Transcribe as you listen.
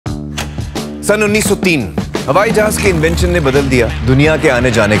सन 1903 हवाई जहाज के इन्वेंशन ने बदल दिया दुनिया के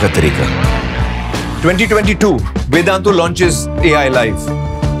आने जाने का तरीका। 2022 वेदांतु लॉन्चेस AI लाइव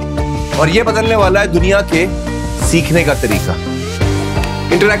और ये बदलने वाला है दुनिया के सीखने का तरीका।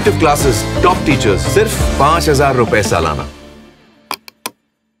 इंटरैक्टिव क्लासेस, टॉप टीचर्स, सिर्फ 5,000 रुपए सालाना।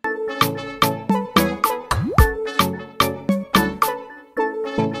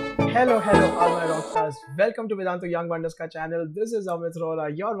 Hello all my rockstars. Welcome to Vedantu Young Wonders ka channel. This is Amit Sir,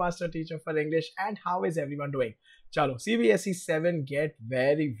 your master teacher for English. And how is everyone doing? Chalo, CBSE 7, get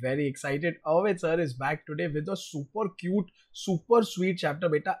very excited. Amit Sir is back today with a super cute, super sweet chapter,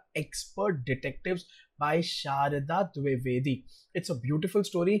 beta, Expert Detectives by Sharada Dwivedi. It's a beautiful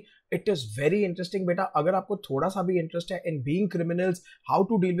story. It is very interesting, beta. Agar aapko thoda sa bhi interest hai in being criminals, how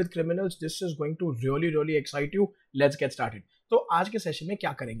to deal with criminals, this is going to really excite you. Let's get started. तो आज के session में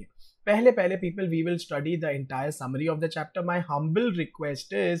क्या करेंगे? पहले people, we will study the entire summary of the chapter. My humble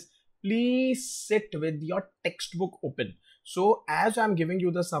request is please sit with your textbook open. So as I'm giving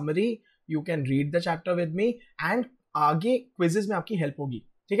you the summary, you can read the chapter with me and आगे quizzes में आपकी help होगी.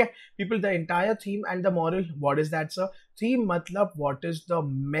 ठीक है? People, the entire theme and the moral, what is that, sir? Theme मतलब what is the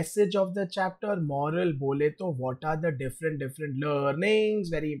message of the chapter? Moral बोले तो what are the different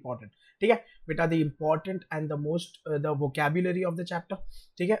learnings? Very important. ठीक है बेटा, the important and the most the vocabulary of the chapter.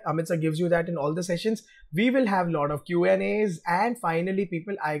 ठीक है, Amit sir gives you that in all the sessions. We will have lot of Q&As and finally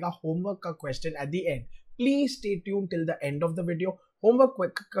people आएगा homework का question at the end. Please stay tuned till the end of the video. Homework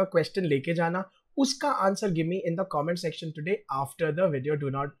का question लेके जाना, उसका answer give me in the comment section today after the video.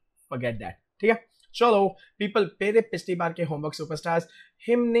 Do not forget that. ठीक है, चलो people, मेरे पिछली बार के होमवर्क सुपरस्टार्स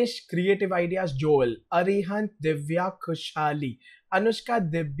हिमनिश, क्रिएटिव आइडियाज जोल, अरिहंत, दिव्या, खुशहाली, अनुष्का,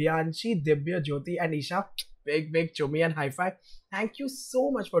 दिव्यांशी, दिव्य, ज्योति and Isha, big chummy and high five. Thank you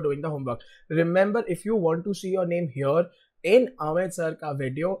so much for doing the homework. Remember, if you want to see your name here in Avail sir का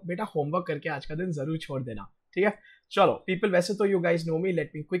video, बेटा homework करके आज का दिन जरूर छोड़ देना. ठीक है, चलो people, वैसे तो you guys know me. Let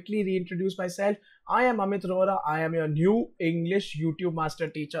me quickly reintroduce myself. I am Amit Rohra. I am your new English YouTube master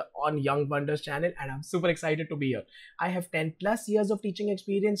teacher on Young Wonders channel and I'm super excited to be here. I have 10 plus years of teaching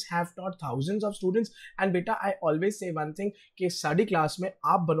experience, have taught thousands of students and beta, I always say one thing कि study class में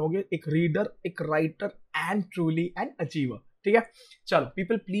आप बनोगे एक reader, एक writer and truly an achiever. ठीक है, चलो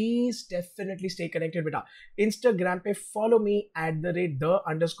people, please definitely stay connected बेटा. Instagram पे follow me at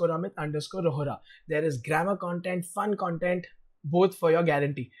 @the_Amit_Rohra. There is grammar content, fun content, both for your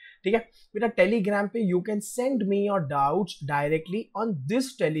guarantee. ठीक है बेटा, Telegram पे you can send me your doubts directly on this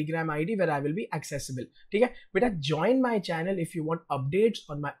Telegram ID where I will be accessible. ठीक है बेटा, join my channel if you want updates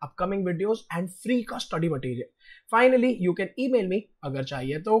on my upcoming videos and free का study material. Finally, you can email me अगर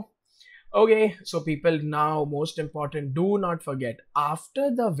चाहिए तो. Okay, so people, now most important, do not forget, after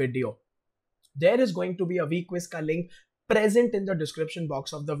the video there is going to be a week quiz ka link present in the description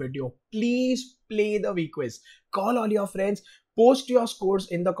box of the video. Please play the week quiz, call all your friends, post your scores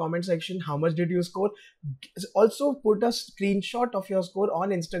in the comment section. How much did you score? Also put a screenshot of your score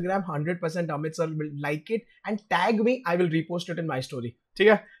on Instagram. 100% Amit sir will like it and tag me. I will repost it in my story. ठीक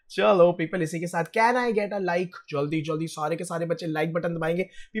है, चलो people, इसी के साथ can I get a like? जल्दी सारे के सारे बच्चे like बटन दबाएंगे.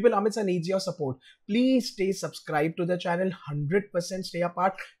 People, Amit sir needs your support. Please stay subscribed to the channel. 100% stay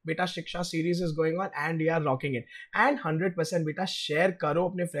apart. बेटा शिक्षा series is going on and we are rocking it. And 100% बेटा share करो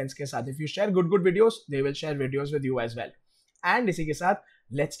अपने friends के साथ. If you share good videos, they will share videos with you as well. And इसी के साथ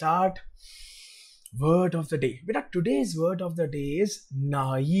let's start. Word of the day. Beta, today's word of the day is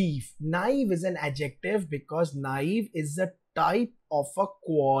naive. Naive is an adjective because naive is a type of a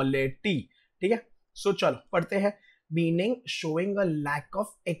quality. ठीक है, so चलो पढ़ते हैं. Meaning showing a lack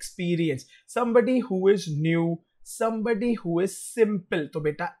of experience. Somebody who is new, somebody who is simple. तो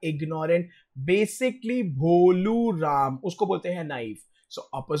बेटा ignorant, basically भोलू राम, उसको बोलते हैं naive. So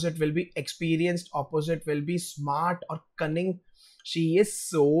opposite will be experienced, opposite will be smart or cunning. She is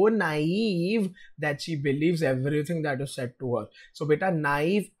so naive that she believes everything that is said to her. So beta,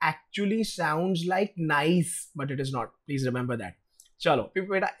 naive actually sounds like nice, but it is not. Please remember that. Chalo,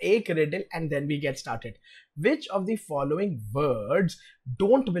 beta, ek riddle and then we get started. Which of the following words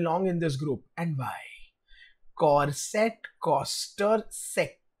don't belong in this group and why? Corset, coster,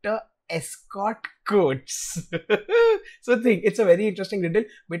 sector, escort, coats. So think, it's a very interesting riddle.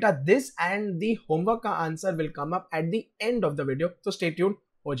 Beta, this and the homework ka answer will come up at the end of the video. So stay tuned.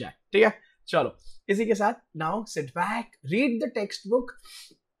 हो जाए. ठीक है, चलो इसी के साथ now sit back, read the textbook.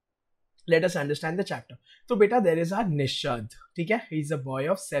 Let us understand the chapter. So beta, there is our Nishad. ठीक है, he is a boy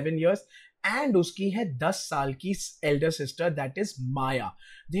of 7 years and उसकी है 10 साल की Elder sister that is Maya.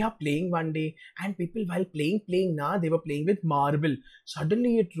 They are playing one day and people while playing ना they were playing with marble.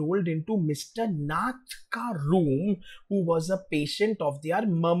 Suddenly it rolled into Mr. Nath का room who was a patient of their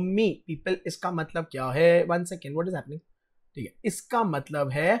mummy. People, इसका मतलब क्या है? 1 second, what is happening? ठीक है, इसका मतलब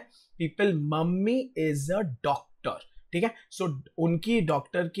है people mummy is a doctor. ठीक है, सो उनकी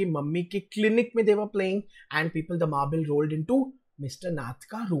डॉक्टर की मम्मी के क्लिनिक में दे were playing and people the marble rolled into mister नाथ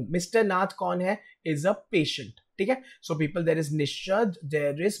का रूम. मिस्टर नाथ कौन है? Is a patient. ठीक है, so people there is निशद,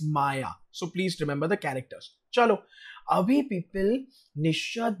 there is Maya. So please remember the characters. चलो, अभी पीपल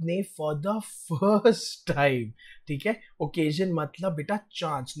निशद ने फॉर द फर्स्ट टाइम, ठीक है, ओकेजन मतलब बेटा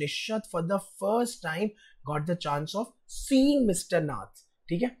chance, निशद for the first time got the chance of seeing Mr. Nath.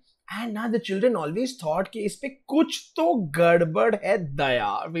 ठीक है, and now the children always thought कि इस पे कुछ तो गड़बड़ है दया.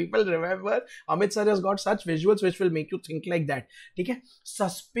 People remember Amit Sir has got such visuals which will make you think like that. ठीक है,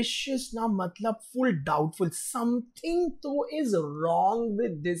 suspicious ना मतलब full doubtful, something तो is wrong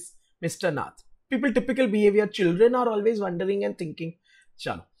with this Mr. Nath. People typical behavior, children are always wondering and thinking.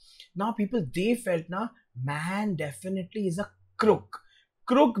 चलो, now people they felt ना man definitely is a crook.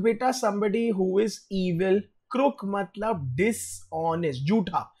 Crook बेटा somebody who is evil. Crook मतलब dishonest,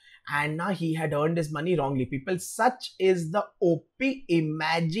 झूठा. And now he had earned his money wrongly. People, such is the OP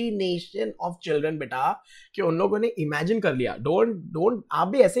imagination of children बेटा, कि उन लोगों ने imagine कर लिया. Don't आप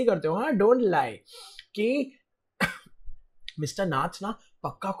भी ऐसे ही करते हो, हाँ, don't lie कि मिस्टर नाथ ना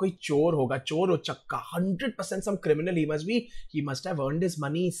पक्का कोई चोर होगा, चोर हो चक्का, 100% some criminal he must have earned his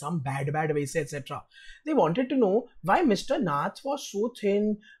money some bad way से etc. They wanted to know why Mr. Nath was so thin,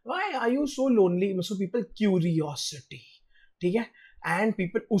 why are you so lonely. So people, curiosity, ठीक है, and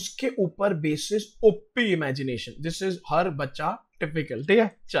people उसके ऊपर basis OP imagination. This is हर बच्चा typical. ठीक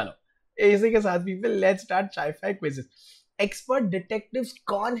है, चलो इसी के साथ people let's start sci-fi quizzes. Expert detectives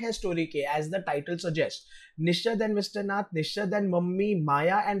कौन है स्टोरी के? As the title suggest, निशद and mister Nath, निशद and mummy,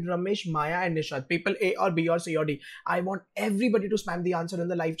 Maya and Ramesh, Maya and निशद. People, ए और बी और सी और D. I want everybody to spam the answer in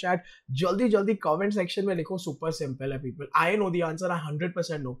the live chat. जल्दी जल्दी comment section में लिखो. सुपर सिंपल है people. I know the answer, I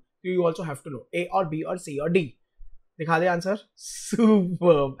 100% no. You also have to know ए और B और सी और डी. दिखा दे answer.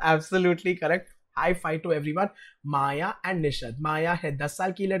 Superb, absolutely correct. High five to everyone. Maya and निशद. माया है 10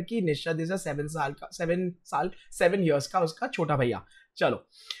 साल की लड़की, निशद इज 7 years का उसका छोटा भैया. चलो,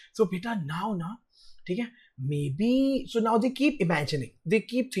 सो बेटा नाउ ना, ठीक है, may be so now they keep imagining, they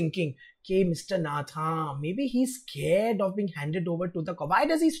keep thinking कि मिस्टर नाथ, हाँ, may be he is scared of being handed over to the corp. Why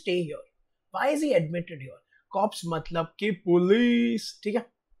does he stay here? Why is he admitted here? Cops मतलब कि police. ठीक है,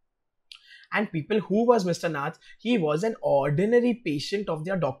 and people, who was Mr. Nath? He was an ordinary patient of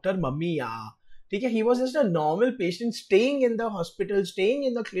their doctor mummy. ठीक है, he was just a normal patient staying in the hospital, staying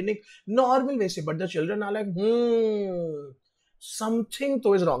in the clinic, normal way से. But the children are like, something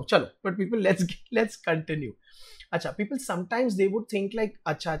तो is wrong. चलो, but people, let's continue. अच्छा, people sometimes they would think like,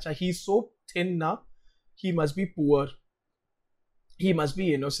 अच्छा, he's so thin ना, he must be poor, he must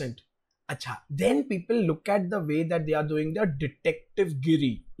be innocent. अच्छा, then people look at the way that they are doing their detective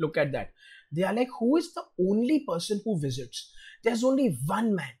giri. Look at that. They are like, who is the only person who visits? There's only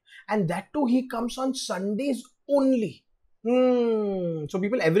one man, and that too he comes on Sundays only. So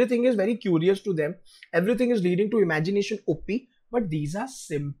people, everything is very curious to them. Everything is leading to imagination OP, but these are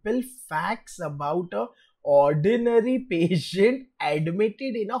simple facts about a ordinary patient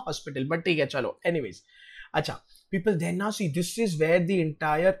admitted in a hospital. But ठीक है, चलो, anyways. अच्छा, people, then now see, this is where the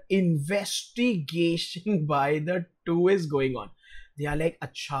entire investigation by the two is going on. They are like,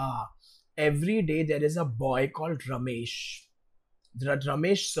 अच्छा, every day there is a boy called Ramesh.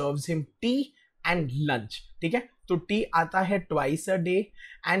 Ramesh serves him tea and lunch. ठीक है, तो T आता है twice a day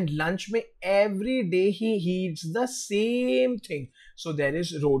and lunch में every day he eats the same thing. So there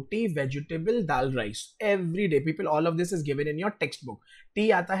is roti, vegetable, dal, rice every day. People, all of this is given in your textbook. T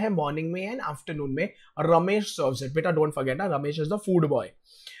आता है morning में and afternoon में. Ramesh serves it. Beta, don't forget, Ramesh is the food boy.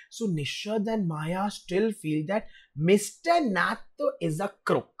 So Nishad and Maya still feel that Mr. Nath is a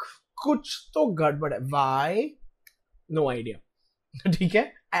crook. कुछ तो गड़बड़ है. Why? No idea. ठीक है,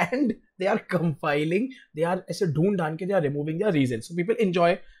 and they are compiling, they are ऐसे ढूंढ के they are removing their reasons. So people enjoy,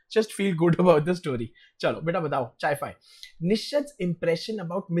 just feel good about the story. चलो बेटा बताओ, Chi-Fi. Nishad's impression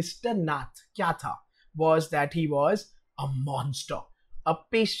about Mr. Nath क्या था? Was that he was a monster, a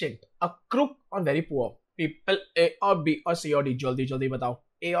patient, a crook, or very poor. People, A or B or C or D. जल्दी जल्दी बताओ.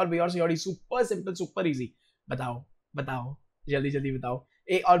 A or B or C or D. Super simple, super easy. बताओ जल्दी बताओ.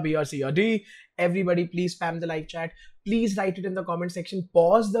 A or B or C or D. Everybody please spam the live chat. Please write it in the comment section.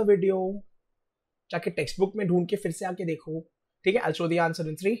 Pause the video. जाके text book में ढूंढ के फिर से आके देखो. ठीक है, I'll show the answer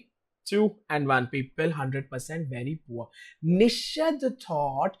in 3, 2 and 1 people 100% very poor. Nishad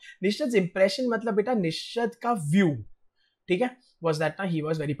thought, Nishad's impression मतलब बेटा Nishad का view, ठीक है, was that ना he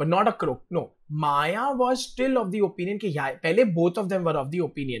was very poor, not a crook. No, Maya was still of the opinion कि yeah, पहले both of them were of the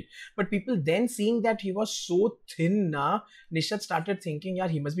opinion, but people then seeing that he was so thin ना, Nishad started thinking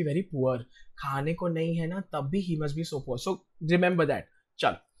यार he must be very poor, खाने को नहीं है ना तब भी he must be so poor. So remember that.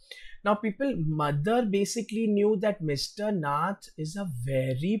 चलो. Now people, mother basically knew that Mr. Nath is a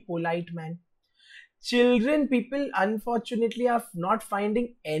very polite man. Children, people unfortunately are not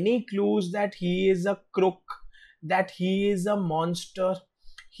finding any clues that he is a crook, that he is a monster,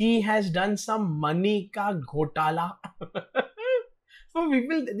 he has done some money ka ghotala. So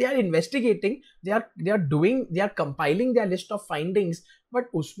people, they are investigating, they are compiling their list of findings, but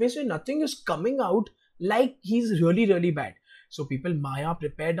usme se nothing is coming out like he's really bad. So people, Maya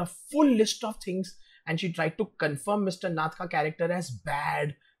prepared a full list of things and she tried to confirm Mr. Nath ka character as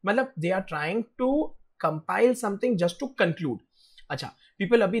bad. Matlab, they are trying to compile something just to conclude. Acha,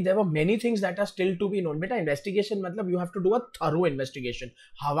 people, abhi there were many things that are still to be known. Beta, investigation matlab you have to do a thorough investigation.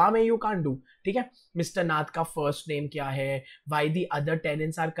 Hawa mein you can't do. ठीक है? Mr. Nath का first name क्या है? Why the other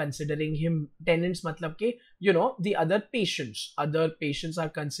tenants are considering him? Tenants मतलब के, you know, the other patients. Other patients are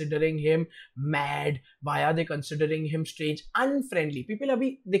considering him mad. Why are they considering him strange? Unfriendly. People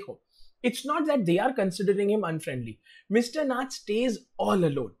अभी देखो. It's not that they are considering him unfriendly. Mr. Nath stays all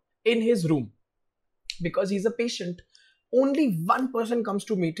alone in his room because he's a patient. Only one person comes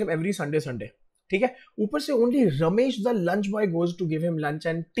to meet him every Sunday. ठीक है? ऊपर से only Ramesh the lunch boy goes to give him lunch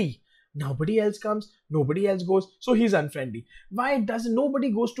and tea. Nobody else comes, nobody else goes, so he's unfriendly. Why does nobody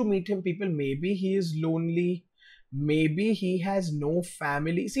goes to meet him? People, maybe he is lonely, maybe he has no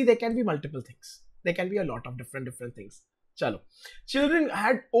family. See, there can be multiple things. There can be a lot of different things. Chalo. Children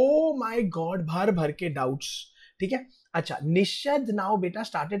had, oh my god, bhar ke doubts. ठीक है? अच्छा, Nishad now beta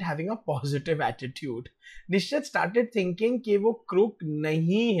started having a positive attitude. Nishad started thinking कि वो crook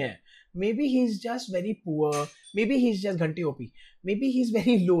नहीं है. Maybe he's just very poor. Maybe he's just Ghanti OP. Maybe he's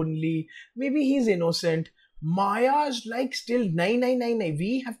very lonely. Maybe he's innocent. Maya's like still 9.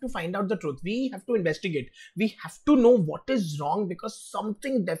 We have to find out the truth. We have to investigate. We have to know what is wrong because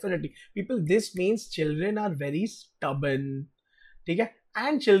something definitely. People, this means children are very stubborn. ठीक है?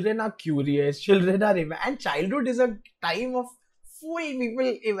 And children are curious. Children are and childhood is a time of full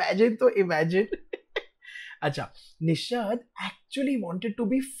people. Imagine. Acha, Nishad actually wanted to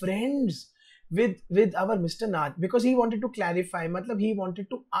be friends with our Mr. Nath because he wanted to clarify. Matlab, he wanted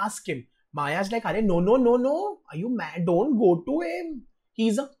to ask him. Maya's like, "Arey, no. Are you mad? Don't go to him.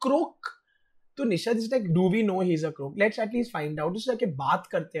 He's a crook." So Nishad is like, "Do we know he's a crook? Let's at least find out." उससे जाके बात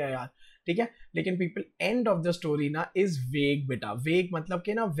करते हैं यार, ठीक है? लेकिन people, end of the story ना is vague बेटा. Vague मतलब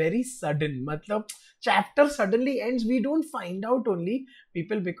के ना very sudden. मतलब chapter suddenly ends. We don't find out only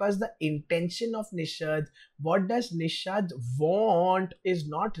people because the intention of Nishad, what does Nishad want, is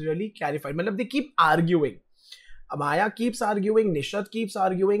not really clarified. मतलब they keep arguing. Maya keeps arguing, Nishad keeps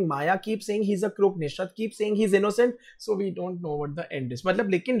arguing, Maya keeps saying he's a crook, Nishad keeps saying he's innocent, so we don't know what the end is. Matlab,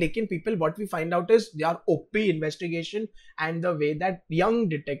 lekin people, what we find out is they are OP investigation and the way that young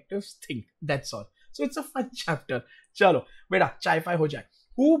detectives think. That's all. So it's a fun chapter. Chalo, beta, chai fai ho jaye.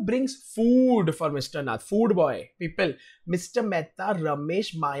 Who brings food for Mr. Nath? Food boy. People, Mr. Mehta,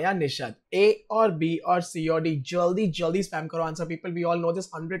 Ramesh, Maya, Nishad. A or B or C or D. Jaldi spam karo answer. People, we all know this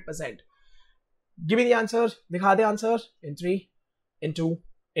 100%. Give me the answer. Dikha the answer in 3, in 2,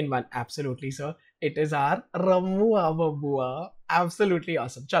 in 1. Absolutely, sir. It is our Rammu Ababua. Absolutely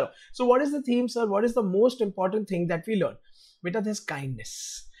awesome. Chalo. So what is the theme, sir? What is the most important thing that we learn? Beta, there's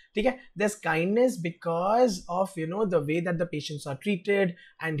kindness. Okay? There's kindness because of, you know, the way that the patients are treated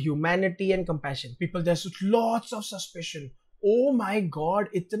and humanity and compassion. People, there's lots of suspicion. Oh my god,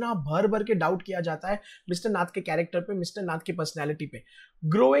 इतना भर के doubt किया जाता है mister नाथ के character पे, mister नाथ की personality पे.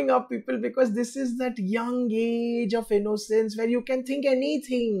 Growing up, people, because this is that young age of innocence where you can think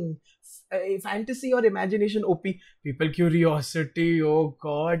anything, fantasy or imagination. OP people, curiosity, oh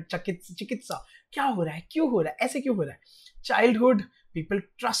god, चिकित्सा, क्या हो रहा है, क्यों हो रहा है, ऐसे क्यों हो रहा है. Childhood, people,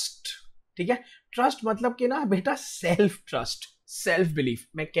 trust. ठीक है? ट्रस्ट मतलब कि ना बेटा सेल्फ ट्रस्ट, सेल्फ बिलीफ.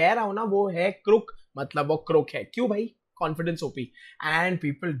 मैं कह रहा हूं ना वो है क्रुक, मतलब वो क्रुक है. क्यों भाई? Confidence OP. And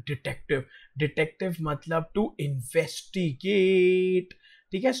people, detective matlab to investigate.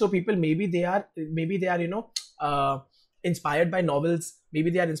 ठीक है? So people, maybe they are you know inspired by novels,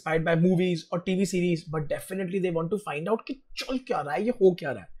 maybe they are inspired by movies or TV series, but definitely they want to find out कि चल क्या रहा है, ये हो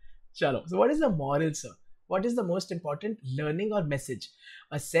क्या रहा है. चलो, so what is the moral, sir? what is the most important learning or message?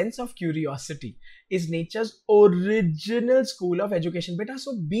 A sense of curiosity is nature's original school of education. Beta,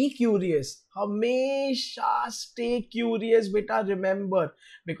 so be curious. Hamesha stay curious, beta. Remember,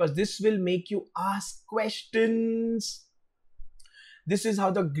 because this will make you ask questions. This is how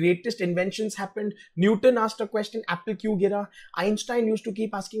the greatest inventions happened. Newton asked a question, apple क्यों गिरा? Einstein used to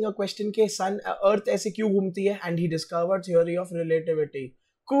keep asking a question के sun earth ऐसे क्यों घूमती है, and he discovered theory of relativity.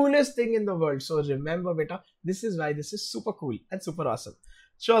 Coolest thing in the world. So remember beta, this is why this is super cool and super awesome.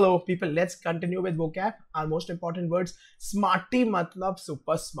 Chalo people, let's continue with vocab. Our most important words. Smarty matlab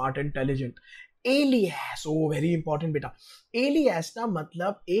super smart, intelligent. Alias, O very important बेटा. Alias ना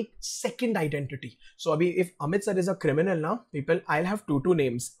मतलब एक second identity. सो अभी if Amit sir is a criminal ना people, I have two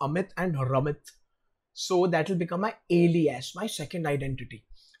names, Amit and Ramit. So that will become my alias, my second identity.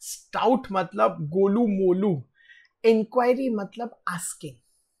 Stout मतलब Golu Molu. Inquiry मतलब asking.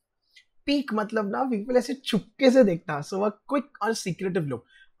 Peak मतलब ना पीपल ऐसे चुपके से देखता, सो अ क्विक और सीक्रेटिव लुक.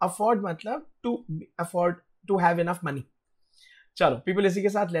 अफोर्ड मतलब टू हैव इनफ मनी. चलो पीपल, इसी के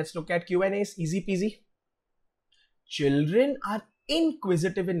साथ let's look at Q&As. Easy PG. Children are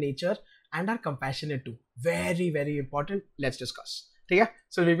inquisitive in nature and are compassionate to. Very very important. Let's discuss. ठीक है.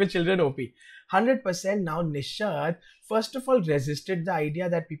 So people, children OP 100%. Now Nishad first of all resisted the idea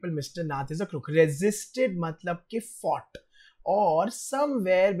that people mister Nath is a crook. Resisted मतलब कि fought और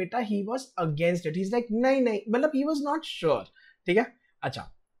somewhere बेटा he was against it. He is like नहीं नहीं, मतलब he was not sure. ठीक है.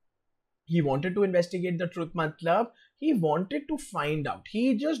 अच्छा, he wanted to investigate the truth, matlab he wanted to find out. He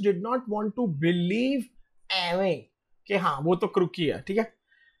just did not want to believe एवें कि हाँ वो तो crook ही है. ठीक है.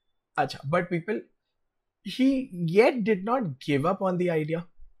 अच्छा, but people, he yet did not give up on the idea.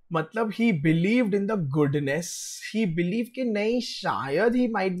 मतलब he believed in the goodness. He believed कि नहीं शायद he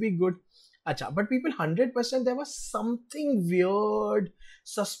might be good. अच्छा, but people 100% there was something weird,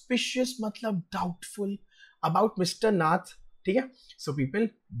 suspicious मतलब doubtful about Mr. Nath. ठीक है. So people,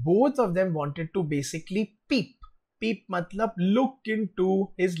 both of them wanted to basically पीप मतलब look into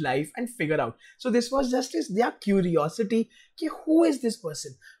his life and figure out. So this was just is there curiosity कि who is this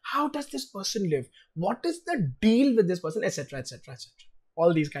person, how does this person live, what is the deal with this person, etcetera etcetera etcetera,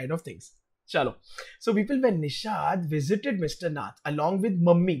 all these kind of things. चलो, so people, when Nishad visited mister Nath along with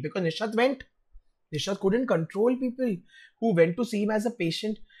mummy, because Nishad couldn't control people who went to see him as a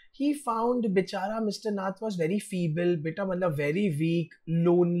patient. He found बेचारा Mr. Nath was very feeble, बेटा मतलब very weak,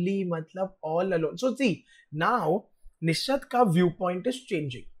 lonely, मतलब all alone. So see, now Nishad का viewpoint is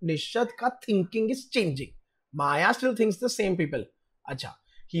changing. Nishad का thinking is changing. Maya still thinks the same, people. अच्छा,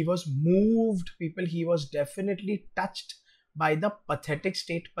 he was moved, people. He was definitely touched by the pathetic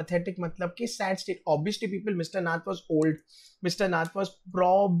state. Pathetic मतलब कि sad state. Obviously people, Mr. Nath was old. Mr. Nath was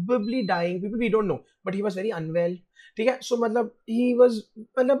probably dying. People, we don't know, but he was very unwell. ठीक है. So मतलब he was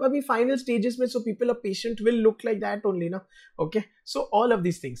मतलब अभी final stages में. So people, a patient will look like that only ना. Okay. So all of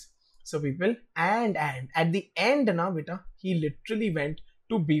these things. So people, and at the end ना बेटा, he literally went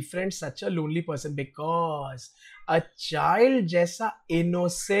to befriend such a lonely person because a child जैसा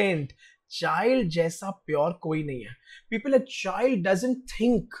innocent, child जैसा pure कोई नहीं है. People, a child doesn't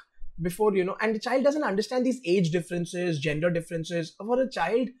think before, and the child doesn't understand these age differences, gender differences. For a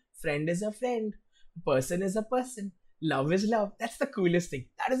child, friend is a friend, person is a person, love is love. That's the coolest thing.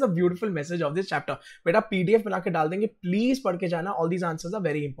 That is a beautiful message of this chapter. बेटा PDF बना के डाल देंगे, please पढ़ के जाना. All these answers are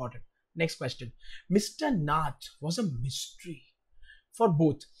very important. Next question. Mr. Nath was a mystery for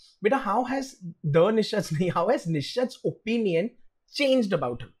both. बेटा, how has Nishad's opinion changed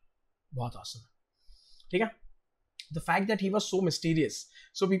about him? बहुत awesome. ठीक है. The fact that he was so mysterious.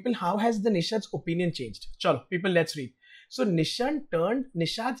 So people, how has the Nishad's opinion changed? Chalo people, let's read. So Nishad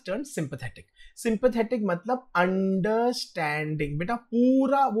turned sympathetic. Sympathetic मतलब understanding. बेटा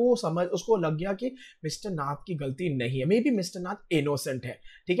पूरा वो समझ, उसको लग गया कि मिस्टर नाथ की गलती नहीं है. May be mister Nath innocent है.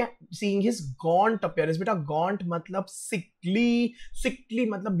 ठीक है. Seeing his gaunt appearance. बेटा gaunt मतलब sickly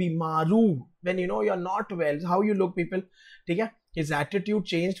मतलब बीमारू. When you're not well, how you look, people. ठीक है. His attitude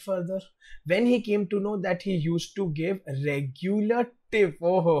changed further when he came to know that he used to give regular tip.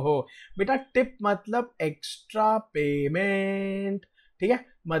 Oh ho. बेटा tip मतलब extra payment. ठीक है.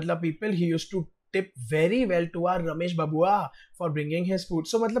 मतलब people, he used to tip very well to our Ramesh Babua for bringing his food.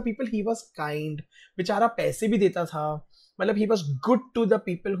 So मतलब people, he was kind. बेचारा पैसे भी देता था. मतलब he was good to the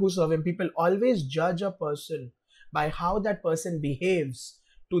people who serve him. People, always judge a person by how that person behaves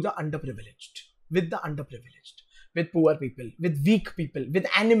to the underprivileged, with the underprivileged, with poor people, with weak people,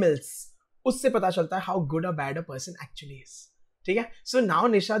 with animals. उससे पता चलता है how good or bad a person actually is. ठीक है. So now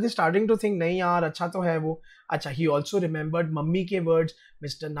Nishad is starting to think, नहीं यार अच्छा तो है वो. अच्छा, he also remembered मम्मी के words.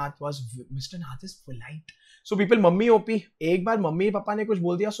 Mr. Nath is polite. So people, mummy OP, एक बार मम्मी पापा ने कुछ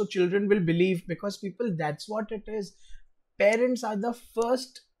बोल दिया, so children will believe, because people, that's what it is. Parents are the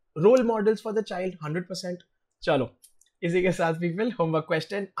first role models for the child, 100%. चलो, इसी के साथ people, homework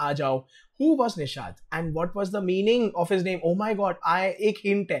question आ जाओ. Who was Nishad and what was the meaning of his name? Oh my God, एक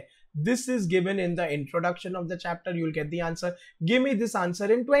hint है. This is given in the introduction of the chapter. You'll get the answer. Give me this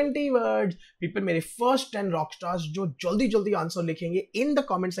answer in 20 words. People, मेरे first 10 rock stars जो जल्दी जल्दी answer लिखेंगे in the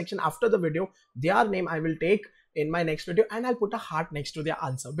comment section after the video, their name I will take in my next video and I'll put a heart next to their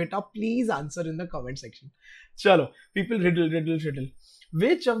answer. Beta, please answer in the comment section. Chalo, people, riddle.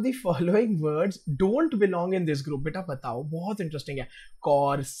 Which of the following words don't belong in this group? बेटा बताओ, बहुत interesting है.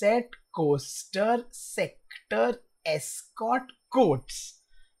 Corset, coaster, sector, escort, coats.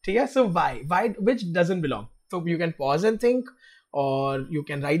 ठीक है? So why, which doesn't belong? So you can pause and think, or you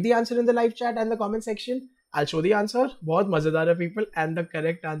can write the answer in the live chat and the comment section. I'll show the answer. बहुत मजेदार है people, and the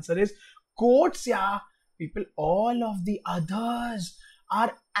correct answer is coats. Yeah, people, all of the others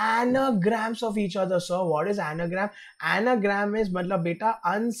are anagrams of each other. So what is anagram? Anagram is मतलब बेटा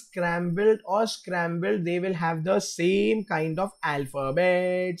unscrambled or scrambled, they will have the same kind of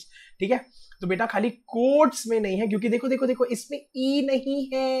alphabets. ठीक है? तो बेटा खाली quotes में नहीं है, क्योंकि देखो इसमें ई नहीं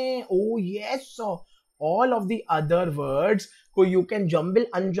है. Oh yes, so all of the other words को you can jumble,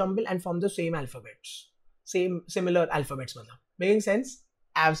 unjumble and form the same alphabets, similar alphabets. मतलब making sense?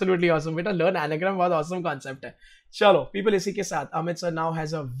 Absolutely awesome. बेटा learn anagram, बहुत awesome concept है. चलो people, इसी के साथ Amit sir now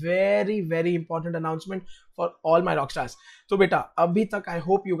has a very important announcement for all my rock stars. तो बेटा अभी तक I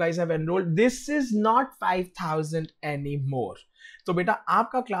hope you guys have enrolled. This is not 5,000 anymore. तो बेटा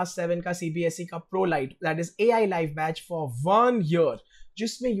आपका क्लास 7 का CBSE का Pro Lite, that is AI Live batch for 1 year,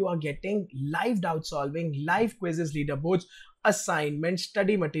 जिसमें you are getting live doubt solving, live quizzes, leaderboards, assignments,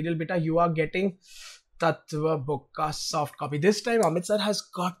 study material. बेटा you are getting Tattva book ka soft copy. This time Amit sir has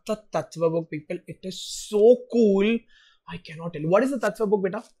got the Tattva book, people. It is so cool. I cannot tell you. What is the Tattva book,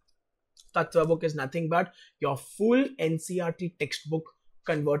 beta? Tattva book is nothing but your full NCERT textbook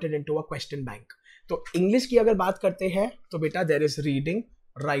converted into a question bank. तो English की अगर बात करते हैं तो बेटा there is reading,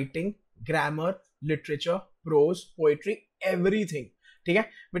 writing, grammar, literature, prose, poetry, everything. ठीक है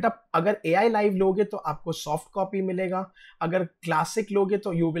बेटा, अगर AI लाइव लोगे तो आपको सॉफ्ट कॉपी मिलेगा, अगर क्लासिक लोगे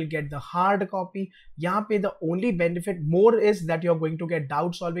तो you will get the hard copy. यहाँ पे the only benefit more is that you are going to get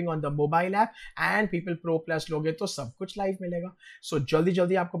doubt solving on the mobile app, and people pro plus लोगे तो सब कुछ लाइव मिलेगा. सो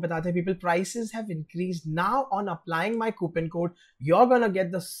जल्दी आपको बताते हैं people, prices have increase now. On applying my coupon code you are gonna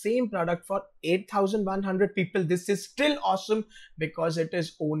get the same product for 8,100. People, this is still awesome because it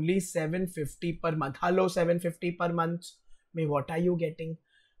is only 750 per month. Hello, 750 per month. What are you getting?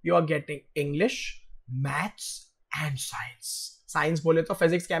 You are getting English, maths and science. Science बोले तो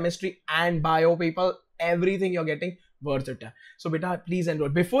physics, chemistry and bio, people, everything you're getting worth it. So beta, please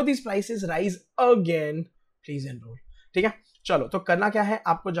enroll before these prices rise again. Please enroll. ठीक है? चलो तो करना क्या है,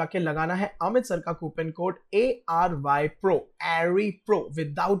 आपको जाके लगाना है अमित सर का coupon code ARY Pro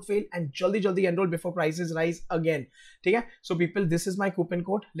without fail, and जल्दी enroll before prices rise again. ठीक है? So people, this is my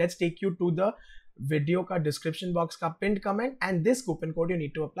coupon code. Let's take you to the video का डिस्क्रिप्शन बॉक्स का पिंड comment, and this coupon code you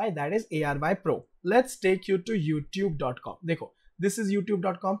need to apply, that is ARY Pro. Let's take you to youtube.com. देखो this is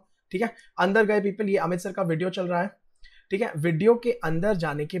youtube.com. ठीक है? अंदर गए people, ये Amit sir का वीडियो चल रहा है. ठीक है? वीडियो के अंदर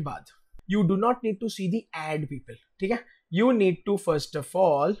जाने के बाद you do not need to see the add people. ठीक है? You need to first of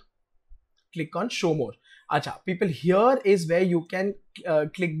all click on show मोर. अच्छा people, here is where you can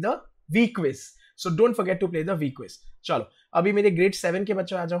click the week quiz. So don't forget to play the week quiz. चलो अभी मेरे grade 7 के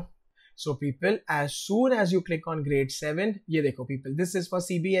बच्चों आ जाओ. So people, as soon as you click on grade 7, ये देखो people, this is for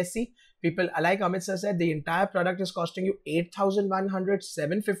CBSE. People, like Amit sir said, the entire product is costing you 8,100,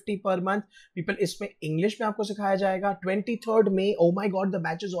 750 per month. People, इसमें English में आपको सिखाया जाएगा. 23rd May, oh my God, the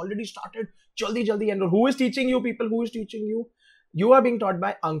batch is already started. जल्दी enroll. Who is teaching you people? Who is teaching you? You are being taught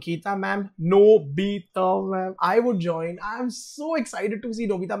by Ankita ma'am, Nobita ma'am. I would join. I am so excited to see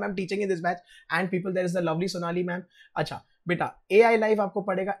Nobita ma'am teaching in this batch. And people, there is the lovely Sonali ma'am. अच्छा बेटा, AI Live आपको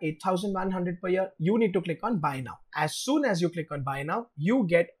पड़ेगा 8,100 per year. You need to click on buy now. As soon as you click on buy now, you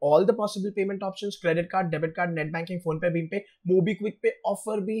get all the possible payment options: credit card, debit card, net banking, phone पे, भीम पे, MobiKwik पे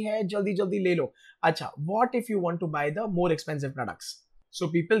offer भी है. जल्दी ले लो. अच्छा, what if you want to buy the more expensive products? So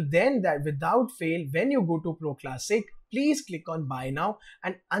people, then that without fail, when you go to Pro Classic, please click on buy now,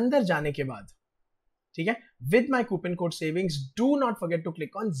 and अंदर जाने के बाद, ठीक है, with my coupon code savings, do not forget to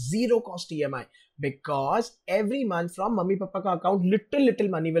click on zero cost EMI, because every month from mummy papa ka account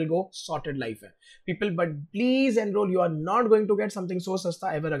little money will go. Sorted life hai people. But please enroll. You are not going to get something so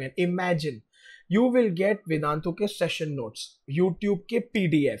sasta ever again. Imagine you will get Vedantu ke session notes, YouTube ke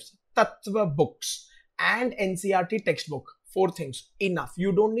PDFs, Tattva books and NCERT textbook. 4 things enough.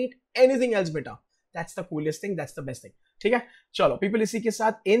 You don't need anything else beta. That's the coolest thing, that's the best thing. ठीक है, चलो people, इसी के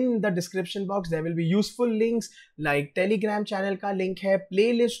साथ in the description box there will be useful links like Telegram channel का link है,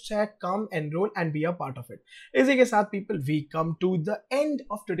 playlist है, कम enrol and be a part of it. इसी के साथ people we come to the end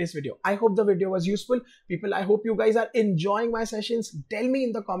of today's video. I hope the video was useful. People, I hope you guys are enjoying my sessions. Tell me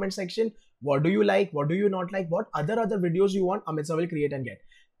in the comment section, what do you like, what do you not like, what other videos you want Amit Sir will create and get.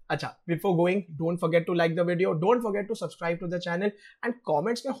 Acha, before going, don't forget to like the video, don't forget to subscribe to the channel and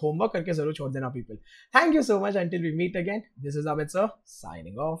comments में homework करके जरूर छोड़ देना people. Thank you so much. Until we meet again, this is Amit Sir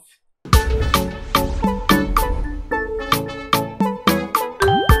signing off.